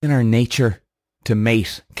in our nature to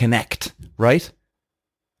mate, connect, right?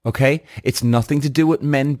 Okay? It's nothing to do with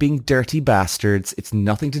men being dirty bastards. It's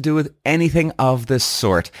nothing to do with anything of this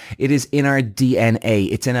sort. It is in our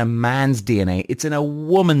DNA. It's in a man's DNA. It's in a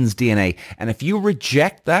woman's DNA. And if you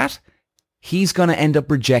reject that, he's going to end up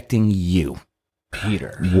rejecting you.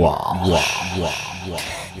 Peter.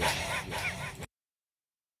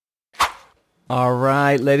 All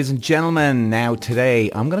right, ladies and gentlemen, now today,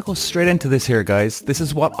 I'm going to go straight into this here, guys. This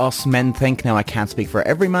is what us men think. Now, I can't speak for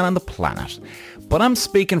every man on the planet, but I'm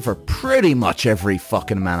speaking for pretty much every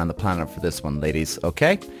fucking man on the planet for this one, ladies,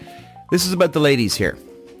 okay? This is about the ladies here.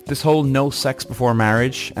 This whole no sex before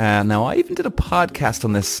marriage. Now, I even did a podcast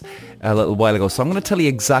on this a little while ago, so I'm going to tell you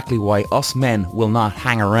exactly why us men will not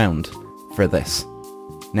hang around for this.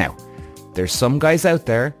 Now, there's some guys out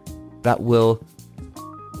there that will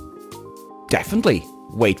definitely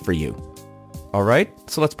wait for you. All right?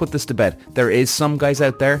 So let's put this to bed. There is some guys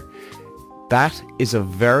out there. That is a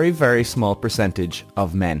very, very small percentage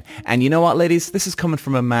of men. And you know what, ladies? This is coming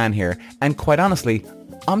from a man here. And quite honestly,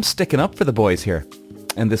 I'm sticking up for the boys here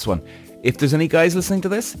in this one. If there's any guys listening to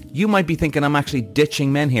this, you might be thinking I'm actually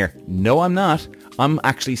ditching men here. No, I'm not. I'm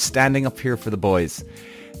actually standing up here for the boys.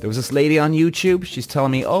 There was this lady on YouTube. She's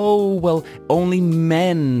telling me, oh, well, only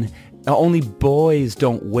boys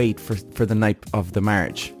don't wait for the night of the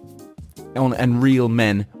marriage. And real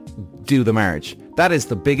men do the marriage. That is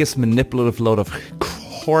the biggest manipulative load of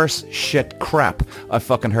horse shit crap I've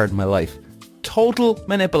fucking heard in my life. Total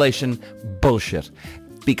manipulation bullshit.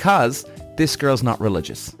 Because this girl's not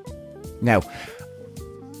religious. Now,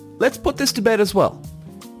 let's put this to bed as well.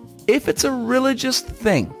 If it's a religious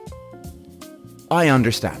thing, I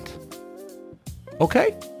understand.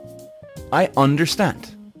 Okay? I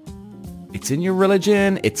understand. It's in your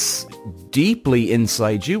religion. It's deeply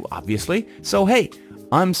inside you, obviously. So, hey,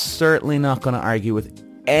 I'm certainly not going to argue with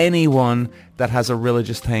anyone that has a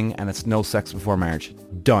religious thing and it's no sex before marriage.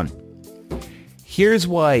 Done. Here's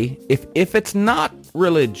why, if it's not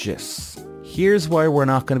religious, here's why we're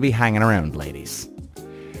not going to be hanging around, ladies.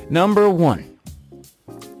 Number one,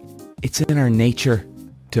 it's in our nature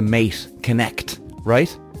to mate, connect,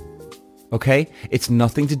 right? Okay? It's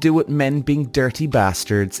nothing to do with men being dirty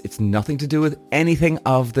bastards. It's nothing to do with anything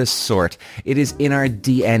of this sort. It is in our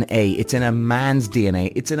DNA. It's in a man's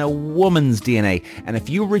DNA. It's in a woman's DNA. And if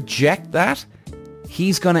you reject that,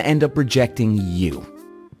 he's going to end up rejecting you.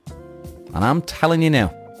 And I'm telling you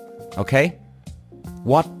now, okay?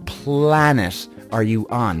 What planet are you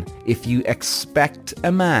on if you expect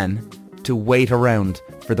a man to wait around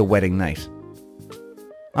for the wedding night?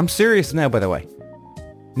 I'm serious now, by the way.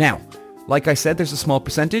 Now, like I said, there's a small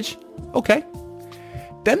percentage. Okay.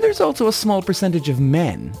 Then there's also a small percentage of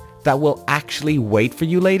men that will actually wait for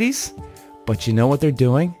you, ladies. But you know what they're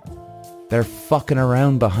doing? They're fucking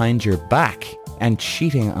around behind your back and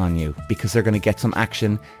cheating on you because they're going to get some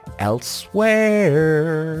action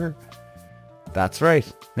elsewhere. That's right.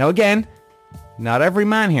 Now again, not every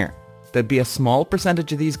man here. There'd be a small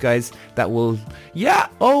percentage of these guys that will, yeah,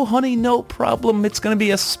 oh honey, no problem. It's going to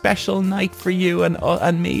be a special night for you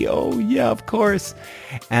and me. Oh yeah, of course.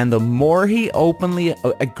 And the more he openly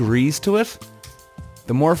agrees to it,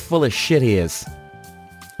 the more full of shit he is.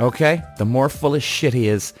 Okay? The more full of shit he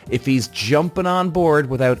is if he's jumping on board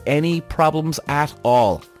without any problems at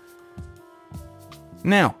all.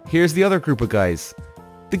 Now, here's the other group of guys.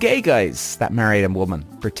 The gay guys that marry a woman,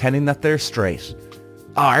 pretending that they're straight.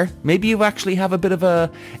 Or maybe you actually have a bit of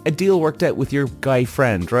a deal worked out with your guy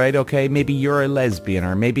friend, right? Okay, maybe you're a lesbian,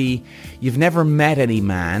 or maybe you've never met any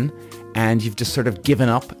man and you've just sort of given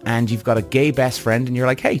up and you've got a gay best friend and you're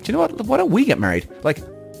like, hey, do you know what? Why don't we get married? Like,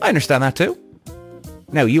 I understand that too.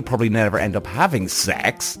 Now, you'll probably never end up having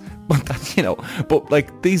sex, but that's, but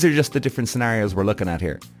like, these are just the different scenarios we're looking at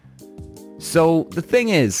here. So the thing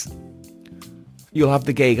is, you'll have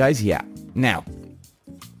the gay guys, yeah. Now,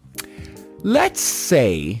 let's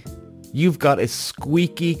say you've got a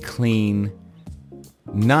squeaky clean,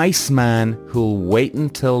 nice man who'll wait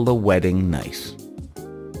until the wedding night.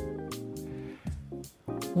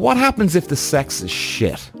 What happens if the sex is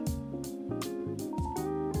shit?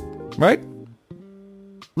 Right?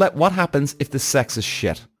 What happens if the sex is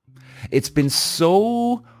shit? It's been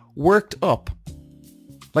so worked up.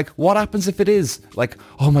 Like, what happens if it is? Like,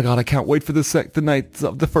 oh my God, I can't wait for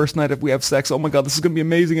the first night if we have sex. Oh my God, this is going to be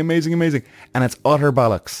amazing, amazing, amazing. And it's utter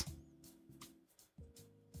bollocks.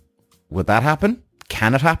 Would that happen?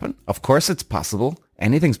 Can it happen? Of course it's possible.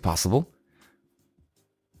 Anything's possible.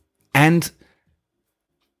 And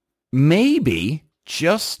maybe,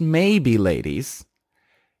 just maybe, ladies,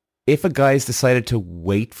 if a guy's decided to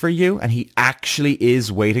wait for you and he actually is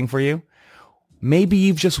waiting for you, Maybe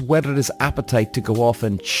you've just whetted his appetite to go off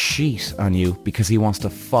and cheat on you because he wants to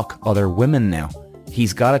fuck other women now.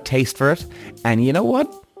 He's got a taste for it. And you know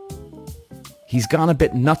what? He's gone a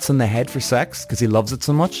bit nuts in the head for sex because he loves it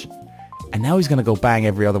so much. And now he's going to go bang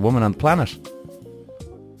every other woman on the planet.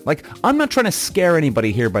 Like, I'm not trying to scare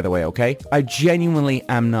anybody here, by the way, okay? I genuinely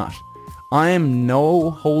am not. I am no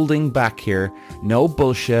holding back here. No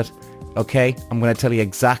bullshit. Okay? I'm going to tell you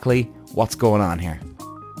exactly what's going on here.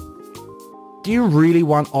 Do you really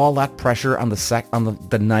want all that pressure on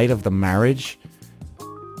the night of the marriage?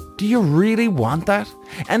 Do you really want that?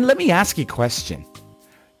 And let me ask you a question.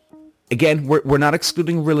 Again, we're not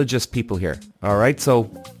excluding religious people here. All right?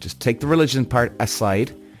 So just take the religion part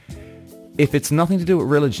aside. If it's nothing to do with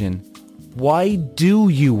religion, why do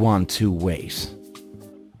you want to wait?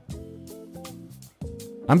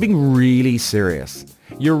 I'm being really serious.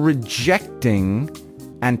 You're rejecting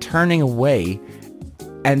and turning away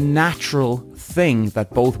a natural thing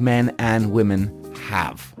that both men and women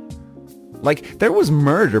have. Like, there was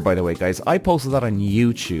murder, by the way, guys. I posted that on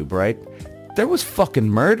YouTube, right? There was fucking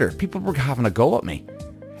murder. People were having a go at me.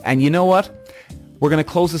 And you know what? We're going to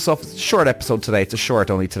close this off. It's a short episode today. It's a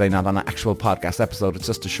short only today, not an actual podcast episode. It's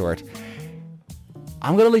just a short.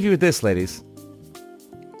 I'm going to leave you with this, ladies.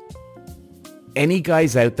 Any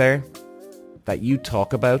guys out there that you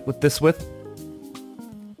talk about with,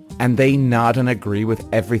 and they nod and agree with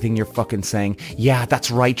everything you're fucking saying. Yeah,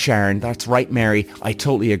 that's right, Sharon. That's right, Mary. I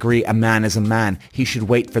totally agree. A man is a man. He should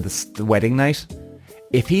wait for the wedding night.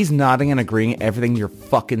 If he's nodding and agreeing everything you're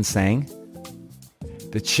fucking saying,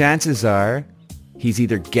 the chances are he's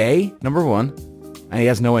either gay, number one, and he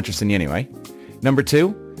has no interest in you anyway. Number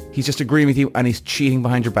two, he's just agreeing with you and he's cheating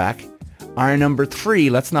behind your back. Or number three,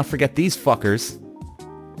 let's not forget these fuckers.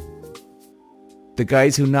 The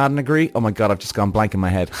guys who nod and agree. Oh my god, I've just gone blank in my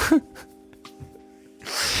head.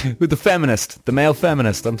 With the male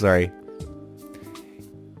feminist, I'm sorry.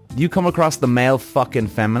 You come across the male fucking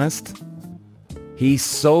feminist? He's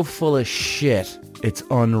so full of shit. It's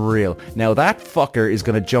unreal. Now that fucker is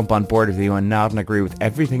going to jump on board with you and nod and agree with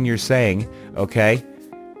everything you're saying, okay?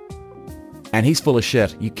 And he's full of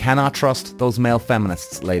shit. You cannot trust those male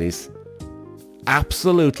feminists, ladies.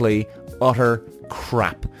 Absolutely utter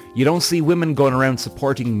crap. You don't see women going around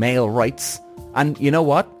supporting male rights. And you know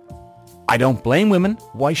what? I don't blame women.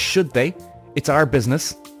 Why should they? It's our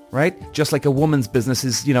business, right? Just like a woman's business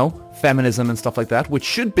is, you know, feminism and stuff like that, which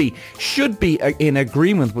should be in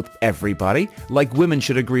agreement with everybody, like women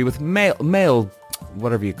should agree with male,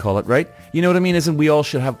 whatever you call it, right? You know what I mean? Isn't we all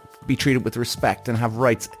should be treated with respect and have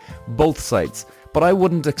rights, both sides. But I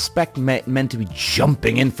wouldn't expect men to be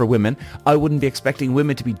jumping in for women. I wouldn't be expecting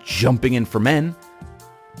women to be jumping in for men.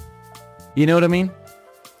 You know what I mean?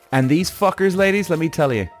 And these fuckers, ladies, let me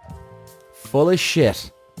tell you, full of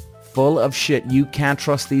shit. Full of shit. You can't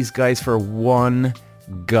trust these guys for one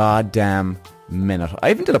goddamn minute.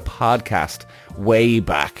 I even did a podcast way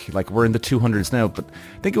back. Like, we're in the 200s now, but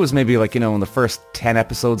I think it was maybe like, you know, in the first 10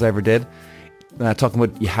 episodes I ever did, talking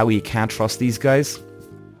about how you can't trust these guys.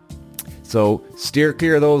 So steer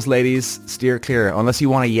clear of those, ladies. Steer clear. Unless you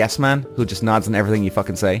want a yes man who just nods on everything you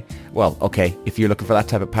fucking say. Well, okay. If you're looking for that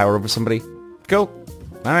type of power over somebody, cool.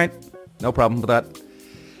 All right. No problem with that.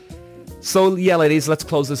 So, yeah, ladies, let's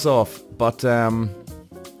close this off. But I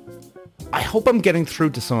hope I'm getting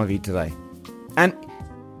through to some of you today. And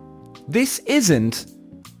this isn't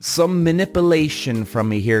some manipulation from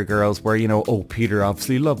me here, girls, where, you know, oh, Peter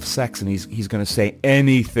obviously loves sex and he's going to say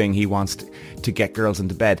anything he wants to get girls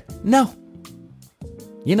into bed. No.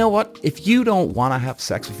 You know what? If you don't want to have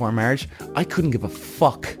sex before marriage, I couldn't give a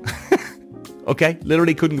fuck. Okay?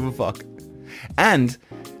 Literally couldn't give a fuck. And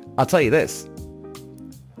I'll tell you this.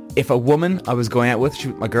 If a woman I was going out with, she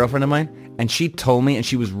was my girlfriend of mine, and she told me and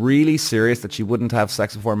she was really serious that she wouldn't have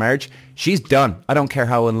sex before marriage, she's done. I don't care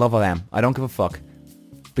how in love I am. I don't give a fuck.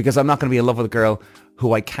 Because I'm not going to be in love with a girl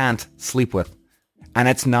who I can't sleep with. And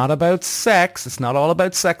it's not about sex. It's not all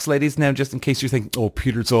about sex, ladies. Now, just in case you're thinking, oh,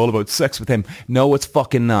 Peter, it's all about sex with him. No, it's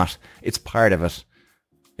fucking not. It's part of it.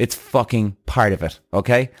 It's fucking part of it.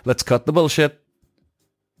 Okay? Let's cut the bullshit.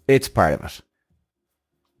 It's part of it.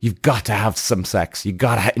 You've got to have some sex. You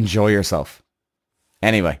got to enjoy yourself.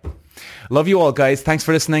 Anyway, love you all, guys. Thanks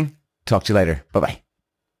for listening. Talk to you later. Bye-bye.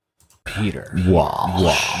 Peter.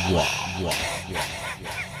 Wow.